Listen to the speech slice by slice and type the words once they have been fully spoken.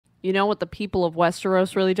You know what the people of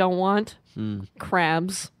Westeros really don't want?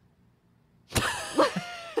 Crabs.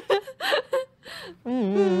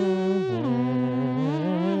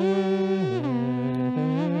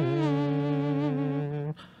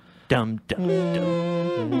 Dum dum dum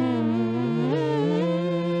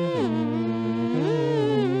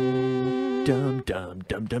dum dum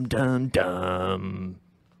dum dum dum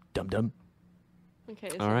dum dum.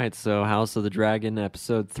 Okay. All right, so House of the Dragon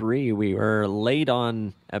episode 3. We were late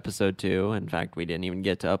on episode 2. In fact, we didn't even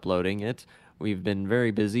get to uploading it. We've been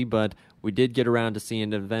very busy, but we did get around to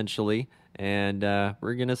seeing it eventually, and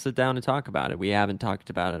we're going to sit down and talk about it. We haven't talked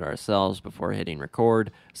about it ourselves before hitting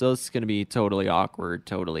record, so it's going to be totally awkward,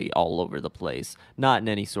 totally all over the place. Not in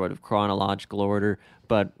any sort of chronological order,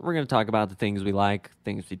 but we're going to talk about the things we like,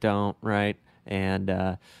 things we don't, right?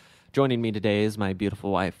 And joining me today is my beautiful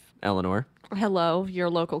wife, Eleanor. Hello, your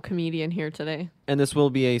local comedian here today. And this will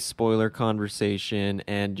be a spoiler conversation,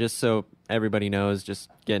 and just so everybody knows, just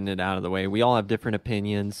getting it out of the way, we all have different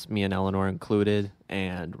opinions, me and Eleanor included,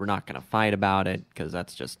 and we're not going to fight about it because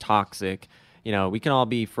that's just toxic. You know, we can all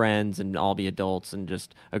be friends and all be adults and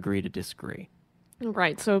just agree to disagree.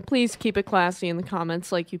 Right, so please keep it classy in the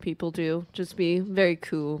comments like you people do. Just be very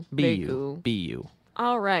cool. Be very you. cool. Be you.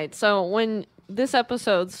 All right, so when this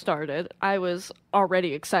episode started, I was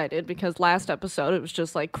already excited because last episode it was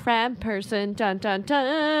just like crab person, dun dun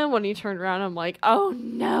dun. When he turned around, I'm like, oh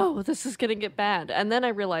no, this is gonna get bad. And then I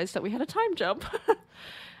realized that we had a time jump.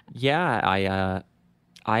 Yeah,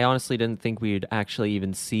 I honestly didn't think we'd actually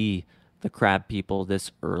even see the crab people this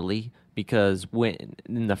early because when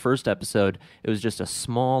in the first episode it was just a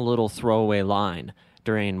small little throwaway line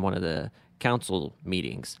during one of the council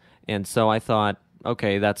meetings. And so I thought,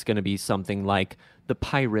 okay, that's going to be something like the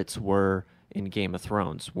pirates were in Game of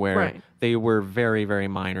Thrones, where Right. they were very, very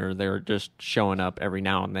minor. They were just showing up every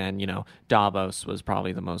now and then. You know, Davos was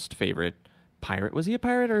probably the most favorite pirate. Was he a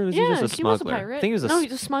pirate or was he just a he was a smuggler? pirate. I think he was No,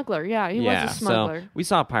 he's a smuggler. Yeah, he was a smuggler. So we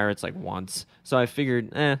saw pirates like once, so I figured,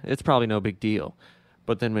 it's probably no big deal.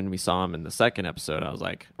 But then when we saw him in the second episode, I was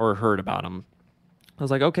like, or heard about him, I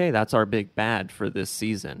was like, okay, that's our big bad for this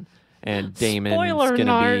season. And Spoiler,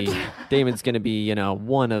 Damon's gonna be, you know,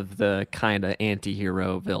 one of the kind of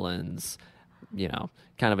anti-hero villains, you know,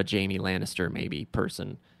 kind of a Jaime Lannister maybe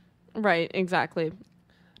person. Right, exactly.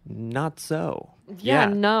 Not so. Yeah,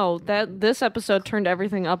 no, this episode turned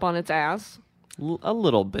everything up on its ass. A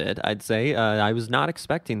little bit, I'd say. I was not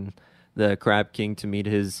expecting the Crab King to meet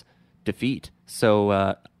his defeat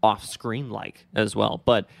so off-screen like as well,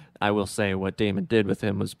 but I will say what Daemon did with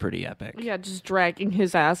him was pretty epic. Yeah, just dragging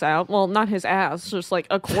his ass out. Well, not his ass, just like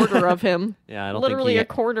a quarter of him. Yeah, I don't Literally think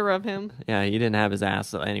a quarter of him. Yeah, he didn't have his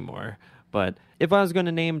ass anymore. But if I was going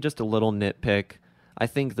to name just a little nitpick, I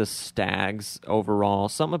think the stags overall,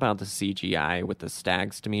 something about the CGI with the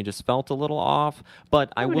stags to me just felt a little off.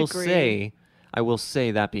 But I would will agree.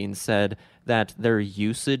 say that being said, that their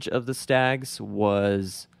usage of the stags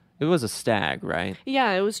was... It was a stag, right?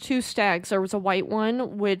 Yeah, it was two stags. There was a white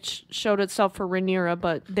one, which showed itself for Rhaenyra,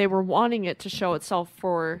 but they were wanting it to show itself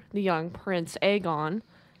for the young Prince Aegon.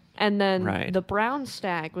 And then Right. the brown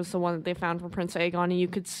stag was the one that they found for Prince Aegon, and you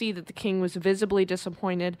could see that the king was visibly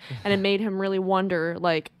disappointed, and it made him really wonder,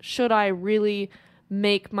 like, should I really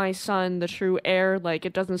make my son the true heir? Like,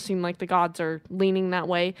 it doesn't seem like the gods are leaning that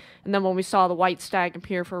way. And then when we saw the white stag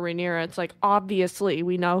appear for Rhaenyra, it's like, obviously,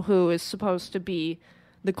 we know who is supposed to be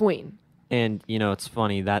the queen. And, you know, it's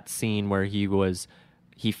funny, that scene where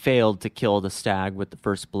he failed to kill the stag with the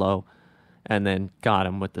first blow and then got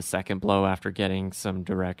him with the second blow after getting some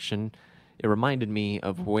direction. It reminded me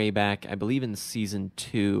of way back, I believe in season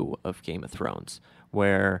 2 of Game of Thrones,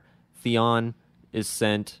 where Theon is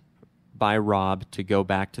sent by Robb to go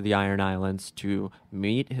back to the Iron Islands to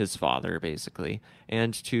meet his father, basically,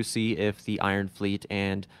 and to see if the Iron Fleet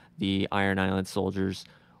and the Iron Island soldiers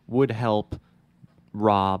would help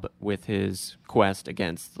Robb with his quest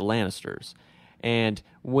against the Lannisters. And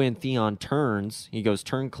when Theon turns, he goes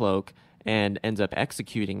turncloak and ends up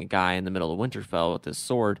executing a guy in the middle of Winterfell with his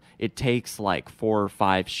sword. It takes like 4 or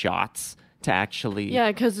 5 shots to actually...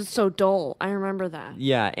 Yeah, because it's so dull. I remember that.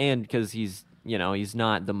 Yeah, and because he's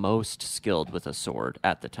not the most skilled with a sword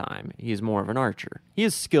at the time. He's more of an archer. He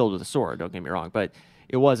is skilled with a sword, don't get me wrong, but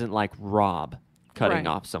it wasn't like Robb cutting Right.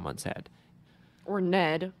 off someone's head. Or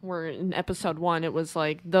Ned, where in episode 1 it was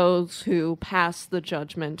like, those who pass the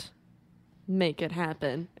judgment make it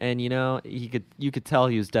happen. And you know, you could tell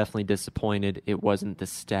he was definitely disappointed it wasn't the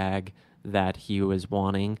stag that he was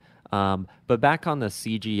wanting. But back on the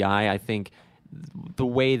CGI, I think the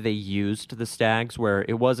way they used the stags, where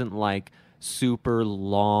it wasn't like super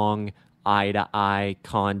long eye-to-eye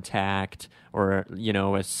contact or,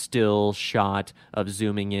 a still shot of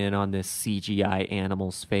zooming in on this CGI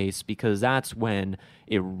animal's face, because that's when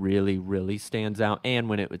it really, really stands out, and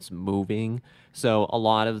when it's moving. So a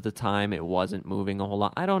lot of the time it wasn't moving a whole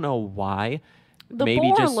lot. I don't know why. The Maybe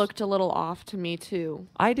boar just looked a little off to me too.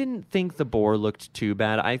 I didn't think the boar looked too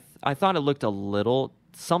bad. I thought it looked a little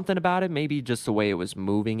something about it, maybe just the way it was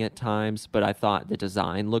moving at times, but I thought the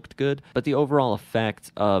design looked good. But the overall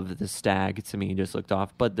effect of the stag to me just looked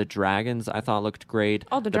off. But the dragons I thought looked great.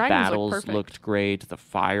 Oh, the dragons looked battles perfect. looked great. The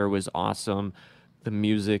fire was awesome. The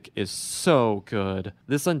music is so good.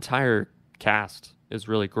 This entire cast is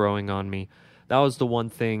really growing on me. That was the one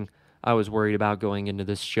thing I was worried about going into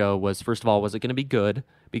this show was, first of all, was it going to be good?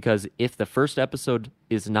 Because if the first episode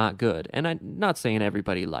is not good, and I'm not saying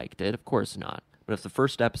everybody liked it, of course not, but if the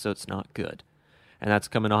first episode's not good, and that's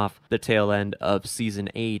coming off the tail end of season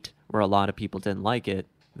 8, where a lot of people didn't like it,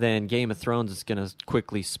 then Game of Thrones is going to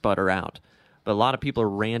quickly sputter out. But a lot of people are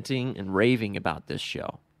ranting and raving about this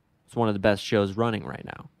show. It's one of the best shows running right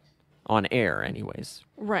now. On air, anyways.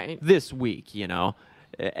 Right. This week,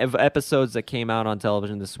 episodes that came out on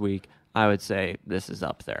television this week, I would say this is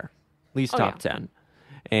up there. At least top 10.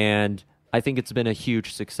 And I think it's been a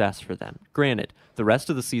huge success for them. Granted, the rest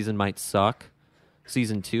of the season might suck.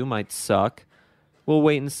 Season 2 might suck. We'll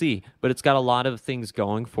wait and see. But it's got a lot of things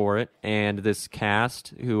going for it. And this cast,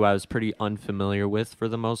 who I was pretty unfamiliar with for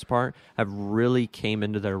the most part, have really came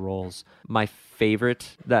into their roles. My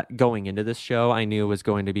favorite that going into this show, I knew was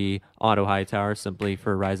going to be Otto Hightower, simply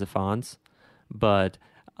for Rise of Fonz. But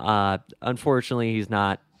unfortunately, he's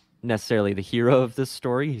not necessarily the hero of this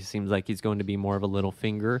story. He seems like he's going to be more of a little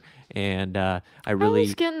finger, and I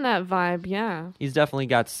was getting that vibe. Yeah, he's definitely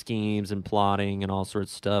got schemes and plotting and all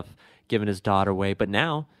sorts of stuff, giving his daughter away. But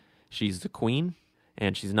now she's the queen,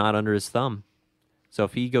 and she's not under his thumb. So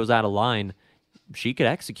if he goes out of line, she could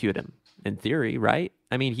execute him in theory, right?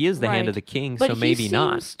 I mean, he is the hand of the king, but so maybe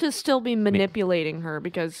not. He seems to still be manipulating her,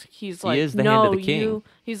 because he's like, is the hand of the king.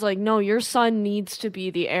 He's like, no, your son needs to be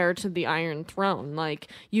the heir to the Iron Throne. Like,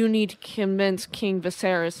 you need to convince King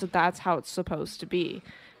Viserys that that's how it's supposed to be.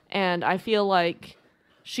 And I feel like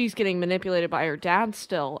she's getting manipulated by her dad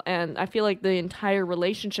still, and I feel like the entire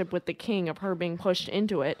relationship with the king, of her being pushed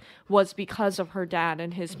into it, was because of her dad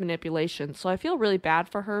and his manipulation. So I feel really bad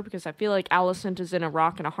for her, because I feel like Alicent is in a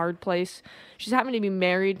rock and a hard place. She's having to be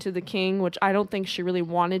married to the king, which I don't think she really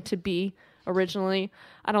wanted to be originally.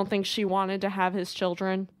 I don't think she wanted to have his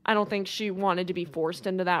children. I don't think she wanted to be forced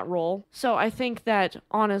into that role. So I think that,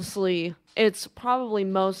 honestly, it's probably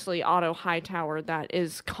mostly Otto Hightower that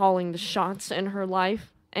is calling the shots in her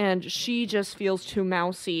life, and she just feels too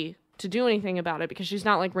mousy to do anything about it, because she's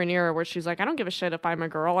not like Rhaenyra, where she's like, I don't give a shit if I'm a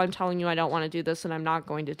girl. I'm telling you I don't want to do this, and I'm not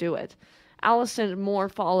going to do it. Alicent more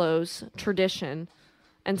follows tradition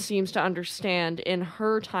and seems to understand, in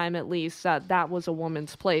her time at least, that that was a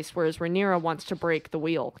woman's place, whereas Rhaenyra wants to break the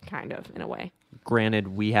wheel, kind of, in a way. Granted,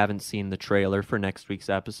 we haven't seen the trailer for next week's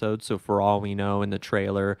episode, so for all we know, in the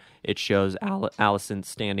trailer, it shows Alicent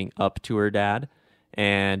standing up to her dad.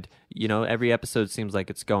 And, every episode seems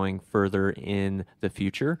like it's going further in the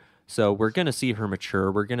future. So we're going to see her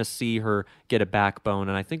mature. We're going to see her get a backbone,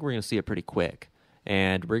 and I think we're going to see it pretty quick.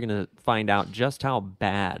 And we're going to find out just how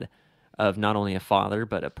bad of not only a father,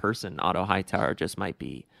 but a person Otto Hightower just might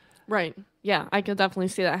be. Right. Yeah, I could definitely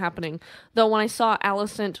see that happening. Though when I saw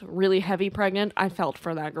Alicent really heavy pregnant, I felt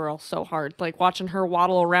for that girl so hard. Like, watching her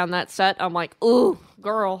waddle around that set, I'm like, ooh,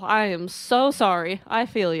 girl, I am so sorry. I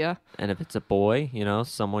feel ya. And if it's a boy,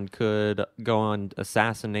 someone could go and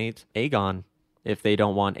assassinate Aegon if they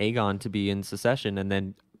don't want Aegon to be in succession, and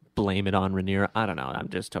then blame it on Rhaenyra. I don't know. I'm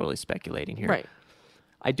just totally speculating here. Right.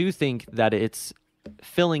 I do think that it's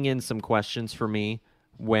filling in some questions for me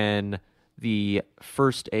when the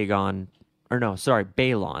first Balon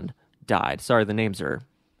died. Sorry, the names are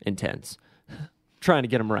intense. Trying to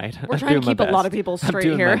get them right. We're trying to keep a lot of people straight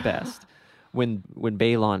here. I'm doing my best. When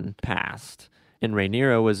Balon passed and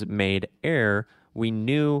Rhaenyra was made heir, we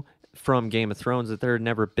knew from Game of Thrones that there had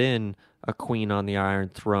never been a queen on the Iron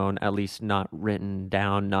Throne, at least not written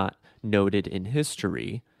down, not noted in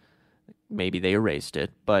history. Maybe they erased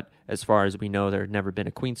it, but as far as we know, there had never been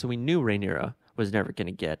a queen, so we knew Rhaenyra was never going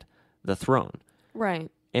to get the throne. Right.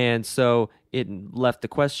 And so it left the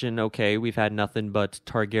question, okay, we've had nothing but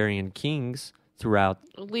Targaryen kings throughout.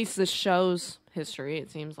 At least this show's history, it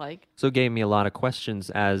seems like. So it gave me a lot of questions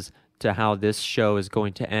as to how this show is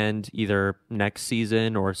going to end, either next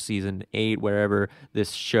season or season 8, wherever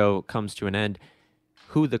this show comes to an end.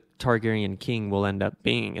 Who the Targaryen king will end up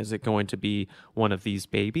being. Is it going to be one of these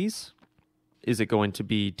babies? Is it going to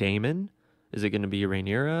be Daemon? Is it going to be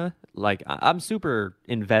Rhaenyra? Like, I'm super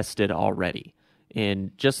invested already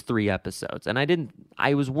in just 3 episodes. And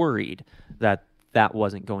I was worried that that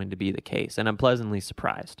wasn't going to be the case. And I'm pleasantly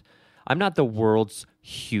surprised. I'm not the world's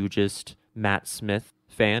hugest Matt Smith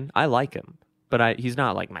fan. I like him, but he's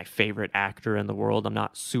not like my favorite actor in the world. I'm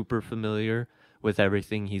not super familiar with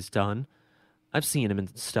everything he's done. I've seen him in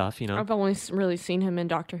stuff, I've only really seen him in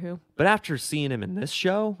Doctor Who. But after seeing him in this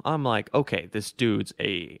show, I'm like, okay, this dude's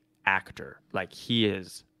a actor. Like, he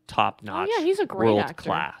is top notch. Oh, yeah, he's a great world actor.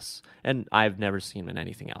 class. And I've never seen him in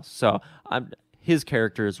anything else. So his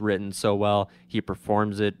character is written so well. He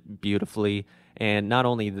performs it beautifully. And not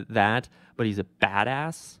only that, but he's a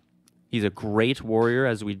badass. He's a great warrior,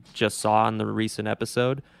 as we just saw in the recent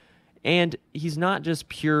episode. And he's not just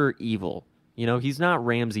pure evil. He's not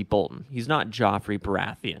Ramsay Bolton. He's not Joffrey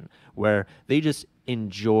Baratheon, where they just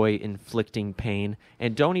enjoy inflicting pain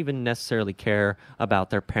and don't even necessarily care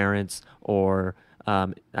about their parents or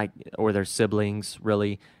their siblings,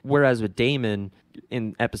 really. Whereas with Daemon,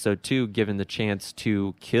 in episode 2, given the chance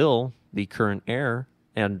to kill the current heir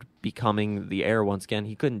and becoming the heir once again,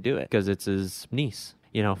 he couldn't do it because it's his niece.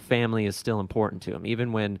 Family is still important to him.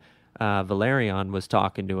 Even when Valerian was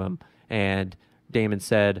talking to him and Daemon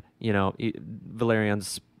said,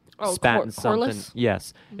 Valerian's spatting something. Corlys?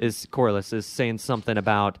 Yes, Corlys is saying something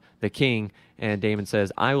about the king, and Daemon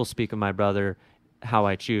says, "I will speak of my brother how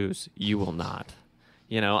I choose. You will not."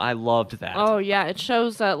 I loved that. Oh, yeah. It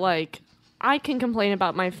shows that, like, I can complain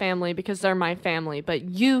about my family because they're my family, but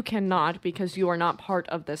you cannot because you are not part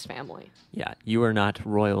of this family. Yeah, you are not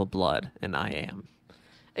royal blood, and I am.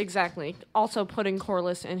 Exactly. Also putting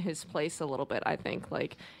Corlys in his place a little bit, I think.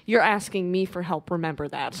 Like, you're asking me for help. Remember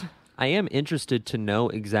that. I am interested to know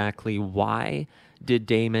exactly why did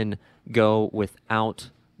Daemon go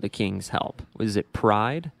without the king's help? Was it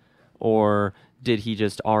pride? Or did he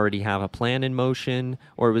just already have a plan in motion?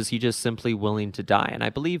 Or was he just simply willing to die? And I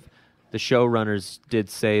believe the showrunners did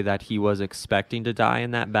say that he was expecting to die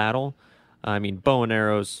in that battle. I mean, bow and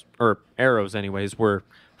arrows, or arrows anyways, were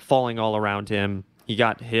falling all around him. He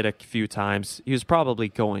got hit a few times. He was probably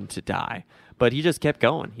going to die, but he just kept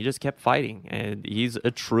going. He just kept fighting, and he's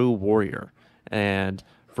a true warrior. And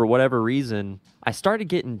for whatever reason, I started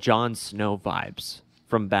getting Jon Snow vibes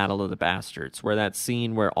from Battle of the Bastards, where that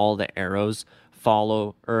scene where all the arrows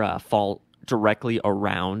fall directly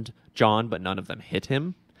around Jon, but none of them hit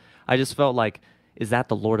him. I just felt like, is that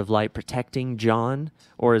the Lord of Light protecting Jon,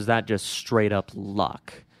 or is that just straight up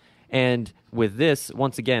luck? And with this,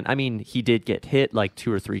 once again, I mean, he did get hit like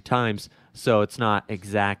 2 or 3 times, so it's not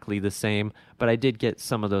exactly the same. But I did get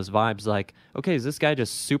some of those vibes like, okay, is this guy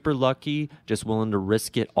just super lucky, just willing to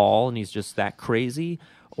risk it all, and he's just that crazy?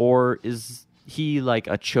 Or is he like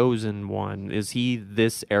a chosen one? Is he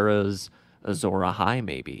this era's Azor Ahai,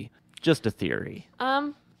 maybe? Just a theory.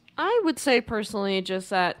 I would say personally just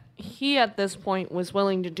that he at this point was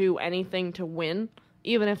willing to do anything to win,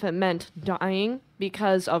 even if it meant dying,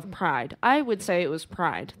 because of pride. I would say it was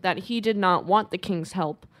pride, that he did not want the king's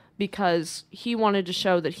help because he wanted to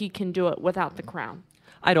show that he can do it without the crown.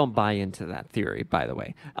 I don't buy into that theory, by the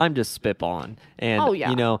way. I'm just spitballing.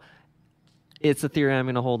 And, it's a theory I'm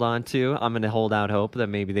going to hold on to. I'm going to hold out hope that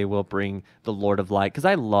maybe they will bring the Lord of Light, because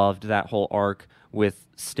I loved that whole arc with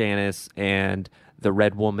Stannis and the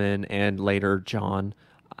Red Woman and later Jon.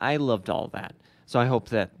 I loved all that. So I hope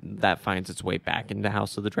that finds its way back into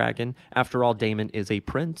House of the Dragon. After all, Daemon is a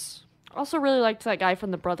prince. Also really liked that guy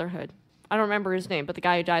from the Brotherhood. I don't remember his name, but the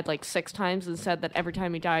guy who died like 6 times and said that every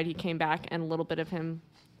time he died, he came back and a little bit of him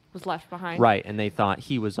was left behind. Right, and they thought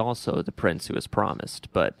he was also the prince who was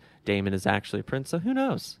promised, but Daemon is actually a prince, so who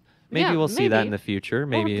knows? Maybe we'll see that in the future.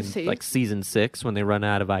 Maybe in like season 6 when they run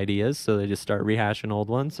out of ideas, so they just start rehashing old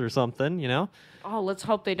ones or something, Oh, let's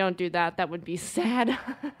hope they don't do that. That would be sad.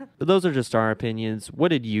 But those are just our opinions. What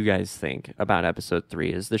did you guys think about episode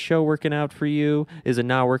 3? Is the show working out for you? Is it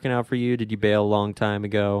not working out for you? Did you bail a long time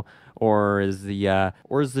ago? Or is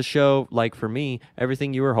the show, like for me,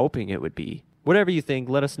 everything you were hoping it would be? Whatever you think,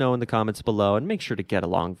 let us know in the comments below, and make sure to get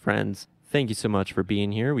along, friends. Thank you so much for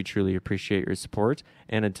being here. We truly appreciate your support.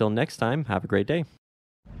 And until next time, have a great day.